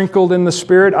just sprinkled in the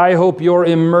Spirit. I hope you're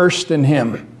immersed in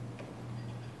Him.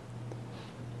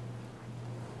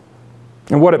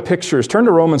 And what it pictures. Turn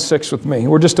to Romans 6 with me.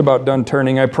 We're just about done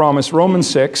turning, I promise. Romans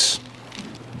 6.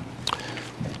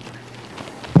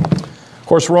 Of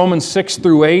course, Romans 6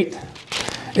 through 8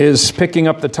 is picking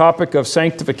up the topic of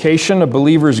sanctification, a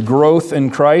believer's growth in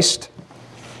Christ.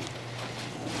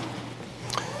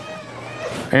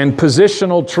 And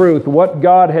positional truth, what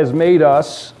God has made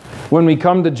us when we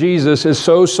come to Jesus is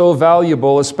so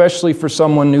valuable, especially for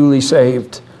someone newly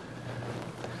saved.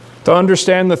 To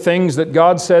understand the things that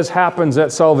God says happens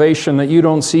at salvation that you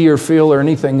don't see or feel or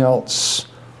anything else.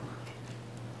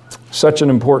 Such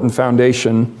an important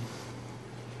foundation.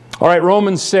 All right,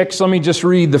 Romans 6, let me just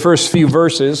read the first few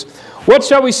verses. What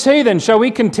shall we say then? Shall we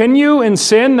continue in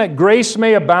sin that grace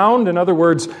may abound? In other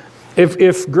words,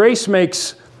 if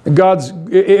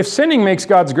sinning makes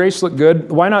God's grace look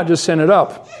good, why not just sin it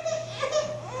up?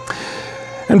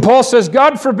 And Paul says,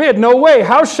 God forbid, no way.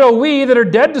 How shall we that are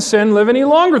dead to sin live any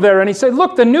longer there? And he said,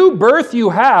 look, the new birth you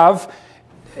have,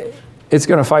 it's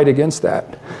going to fight against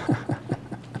that.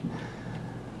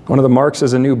 One of the marks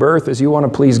as a new birth is you want to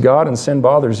please God and sin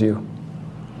bothers you.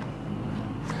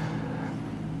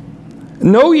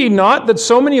 Know ye not that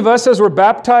so many of us as were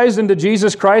baptized into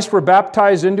Jesus Christ were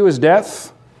baptized into His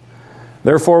death?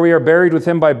 Therefore we are buried with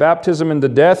Him by baptism into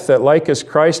death, that like as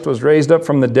Christ was raised up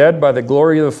from the dead by the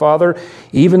glory of the Father,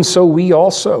 even so we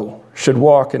also should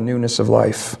walk in newness of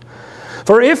life.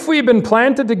 For if we have been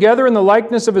planted together in the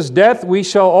likeness of His death, we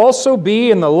shall also be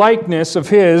in the likeness of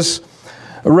His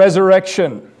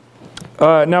resurrection.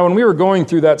 Now, when we were going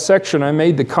through that section, I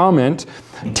made the comment,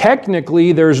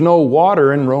 technically there's no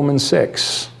water in Romans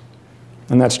 6.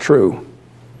 And that's true.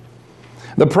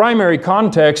 The primary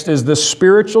context is the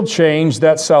spiritual change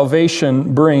that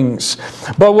salvation brings.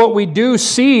 But what we do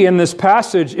see in this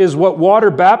passage is what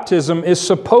water baptism is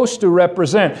supposed to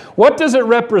represent. What does it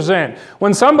represent?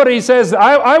 When somebody says,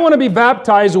 I want to be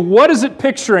baptized, what is it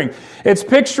picturing? It's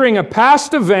picturing a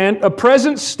past event, a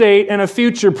present state, and a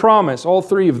future promise. All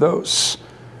 3 of those.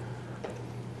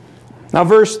 Now,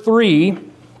 verse 3.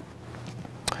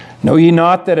 Know ye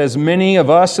not that as many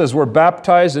of us as were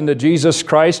baptized into Jesus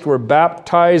Christ were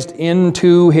baptized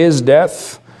into His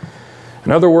death?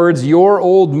 In other words, your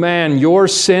old man, your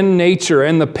sin nature,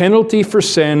 and the penalty for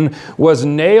sin was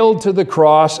nailed to the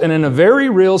cross, and in a very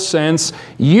real sense,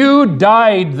 you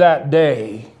died that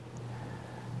day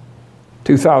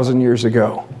 2,000 years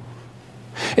ago.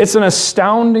 It's an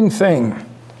astounding thing.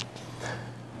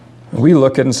 We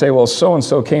look at it and say, well,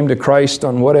 so-and-so came to Christ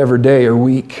on whatever day or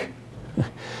week.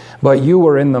 But you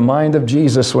were in the mind of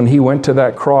Jesus when He went to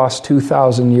that cross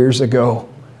 2,000 years ago.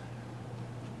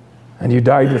 And you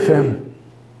died with Him.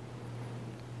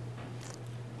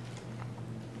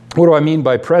 What do I mean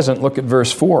by present? Look at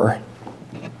verse 4.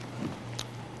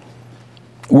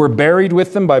 We're buried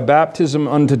with them by baptism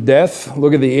unto death.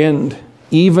 Look at the end.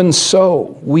 Even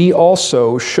so, we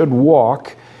also should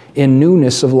walk in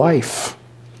newness of life.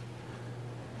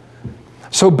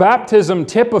 So baptism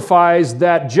typifies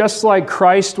that just like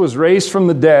Christ was raised from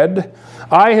the dead,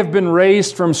 I have been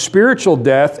raised from spiritual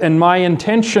death, and my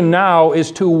intention now is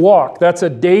to walk. That's a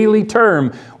daily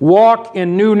term. Walk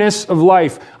in newness of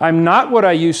life. I'm not what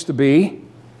I used to be.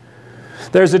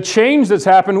 There's a change that's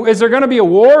happened. Is there going to be a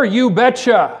war? You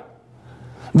betcha.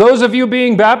 Those of you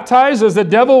being baptized, does the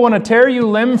devil want to tear you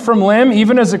limb from limb,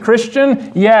 even as a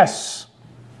Christian? Yes.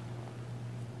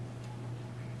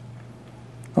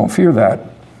 Don't fear that.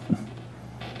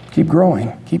 Keep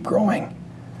growing. Keep growing.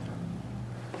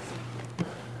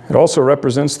 It also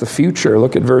represents the future.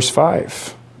 Look at verse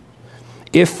 5.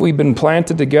 If we've been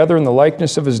planted together in the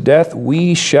likeness of his death,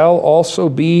 we shall also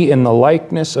be in the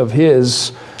likeness of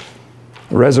his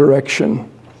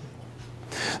resurrection.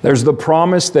 There's the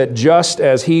promise that just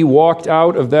as he walked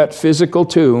out of that physical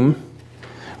tomb,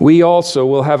 we also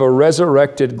will have a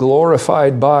resurrected,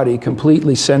 glorified body,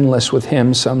 completely sinless with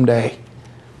him someday.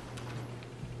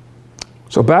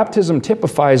 So baptism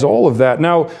typifies all of that.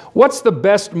 Now, what's the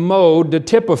best mode to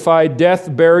typify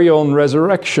death, burial, and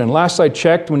resurrection? Last I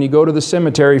checked, when you go to the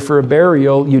cemetery for a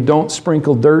burial, you don't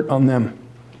sprinkle dirt on them.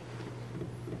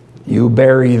 You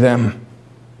bury them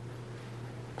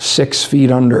 6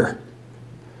 feet under.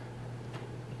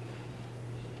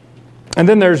 And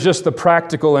then there's just the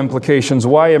practical implications.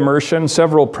 Why immersion?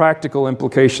 Several practical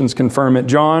implications confirm it.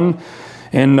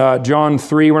 In John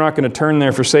 3, we're not going to turn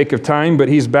there for sake of time, but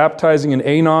he's baptizing in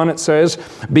Aenon, it says,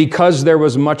 because there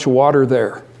was much water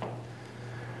there.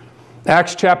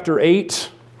 Acts chapter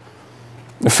 8,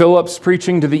 Philip's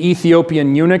preaching to the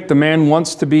Ethiopian eunuch. The man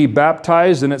wants to be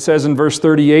baptized, and it says in verse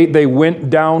 38, they went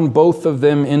down, both of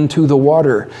them, into the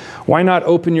water. Why not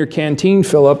open your canteen,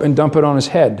 Philip, and dump it on his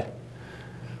head?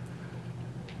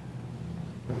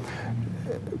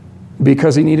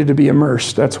 Because he needed to be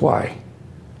immersed, that's why.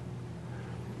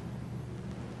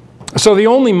 So the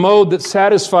only mode that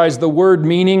satisfies the word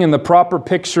meaning and the proper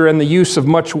picture and the use of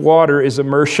much water is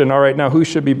immersion. All right, now who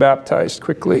should be baptized?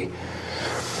 Quickly.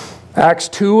 Acts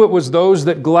 2, it was those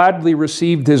that gladly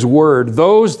received his word.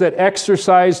 Those that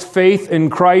exercised faith in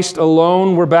Christ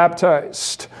alone were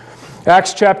baptized.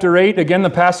 Acts chapter 8, again the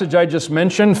passage I just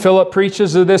mentioned, Philip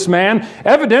preaches to this man.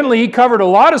 Evidently he covered a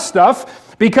lot of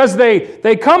stuff because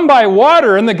they come by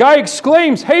water and the guy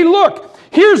exclaims, hey look,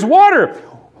 here's water.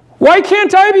 Why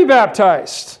can't I be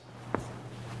baptized?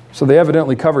 So they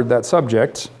evidently covered that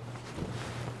subject.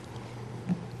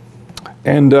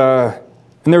 And there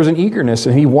was an eagerness,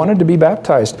 and he wanted to be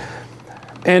baptized.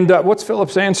 And what's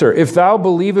Philip's answer? If thou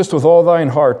believest with all thine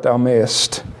heart, thou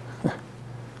mayest.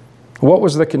 What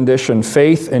was the condition?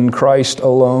 Faith in Christ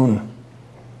alone.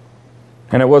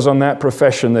 And it was on that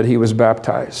profession that he was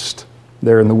baptized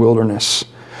there in the wilderness.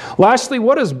 Lastly,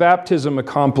 what does baptism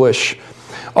accomplish?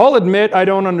 I'll admit I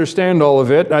don't understand all of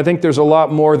it. I think there's a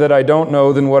lot more that I don't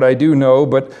know than what I do know,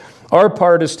 but our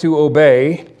part is to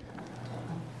obey.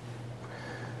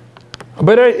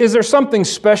 But is there something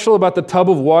special about the tub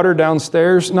of water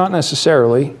downstairs? Not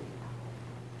necessarily.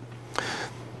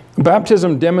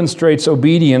 Baptism demonstrates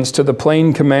obedience to the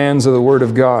plain commands of the Word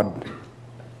of God.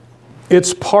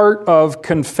 It's part of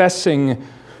confessing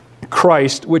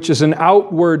Christ, which is an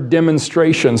outward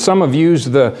demonstration. Some have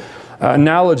used the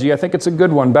analogy, I think it's a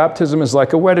good one. Baptism is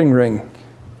like a wedding ring.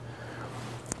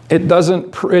 It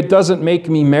doesn't make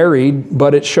me married,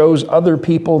 but it shows other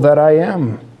people that I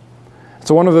am.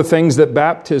 It's one of the things that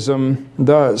baptism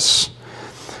does.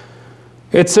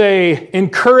 It's an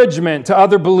encouragement to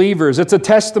other believers. It's a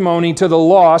testimony to the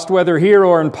lost, whether here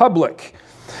or in public.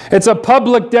 It's a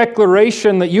public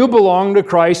declaration that you belong to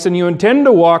Christ and you intend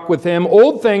to walk with Him.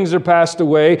 Old things are passed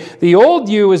away. The old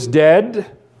you is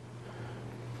dead.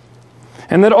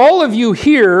 And that all of you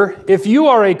here, if you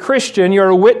are a Christian, you're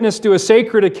a witness to a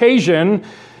sacred occasion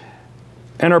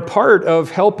and are part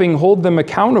of helping hold them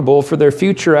accountable for their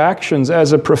future actions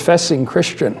as a professing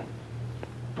Christian.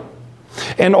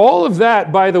 And all of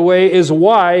that, by the way, is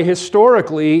why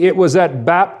historically it was at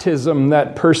baptism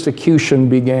that persecution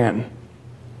began.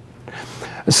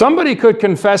 Somebody could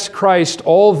confess Christ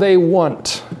all they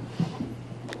want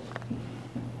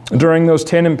during those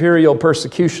 10 imperial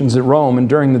persecutions at Rome and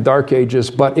during the Dark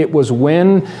Ages, but it was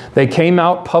when they came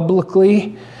out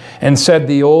publicly and said,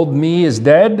 the old me is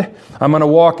dead. I'm going to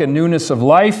walk in newness of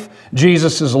life.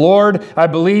 Jesus is Lord. I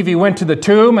believe He went to the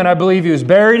tomb, and I believe He was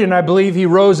buried, and I believe He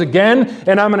rose again.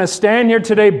 And I'm going to stand here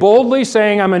today boldly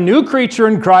saying I'm a new creature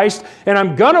in Christ, and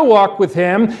I'm going to walk with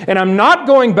Him, and I'm not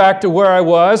going back to where I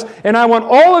was. And I want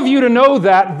all of you to know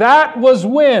that that was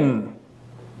when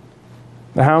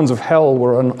the hounds of hell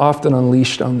were often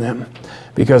unleashed on them,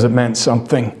 because it meant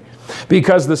something.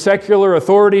 Because the secular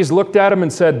authorities looked at him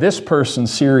and said, this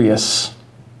person's serious.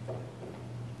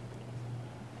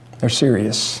 They're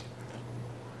serious.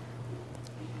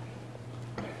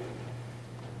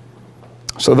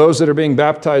 So those that are being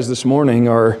baptized this morning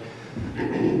are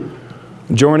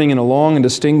joining in a long and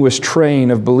distinguished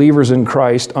train of believers in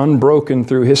Christ, unbroken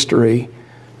through history,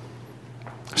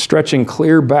 stretching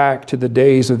clear back to the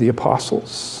days of the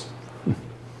apostles.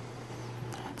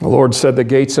 The Lord said, the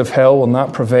gates of hell will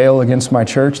not prevail against my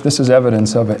church. This is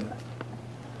evidence of it.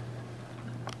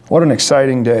 What an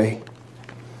exciting day.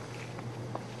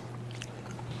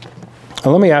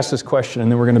 Now, let me ask this question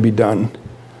and then we're going to be done.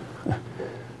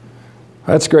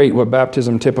 That's great what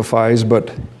baptism typifies,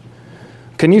 but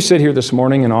can you sit here this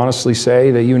morning and honestly say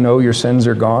that you know your sins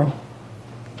are gone?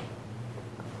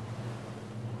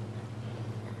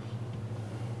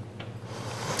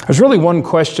 There's really one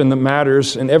question that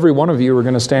matters, and every one of you are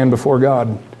going to stand before God.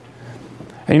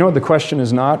 And you know what the question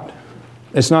is not?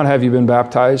 It's not, have you been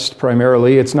baptized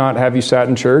primarily. It's not, have you sat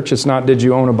in church. It's not, did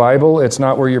you own a Bible. It's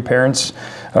not, were your parents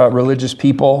religious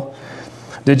people.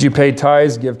 Did you pay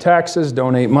tithes, give taxes,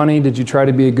 donate money? Did you try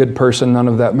to be a good person? None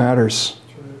of that matters.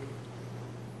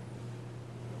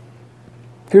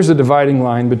 Here's the dividing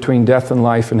line between death and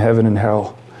life and heaven and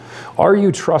hell. Are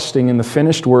you trusting in the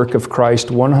finished work of Christ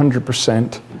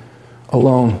 100%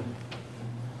 alone?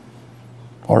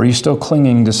 Or are you still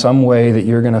clinging to some way that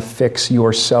you're going to fix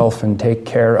yourself and take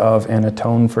care of and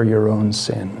atone for your own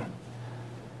sin?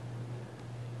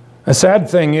 A sad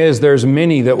thing is there's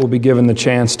many that will be given the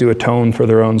chance to atone for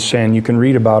their own sin. You can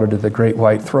read about it at the great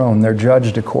white throne. They're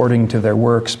judged according to their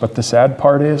works. But the sad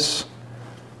part is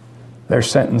they're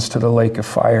sentenced to the lake of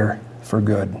fire for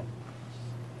good.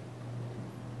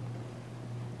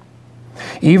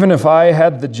 Even if I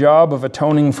had the job of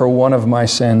atoning for one of my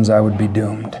sins, I would be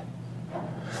doomed.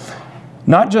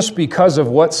 Not just because of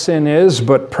what sin is,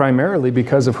 but primarily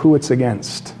because of who it's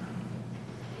against.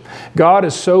 God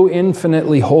is so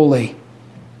infinitely holy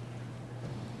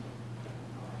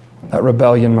that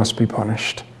rebellion must be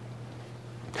punished.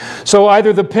 So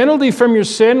either the penalty from your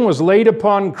sin was laid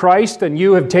upon Christ and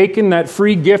you have taken that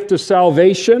free gift of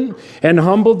salvation and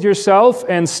humbled yourself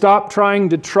and stopped trying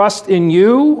to trust in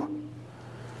you,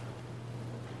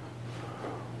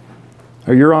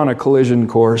 or you're on a collision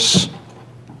course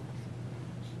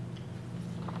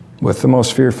with the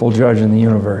most fearful judge in the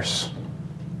universe.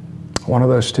 One of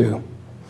those two.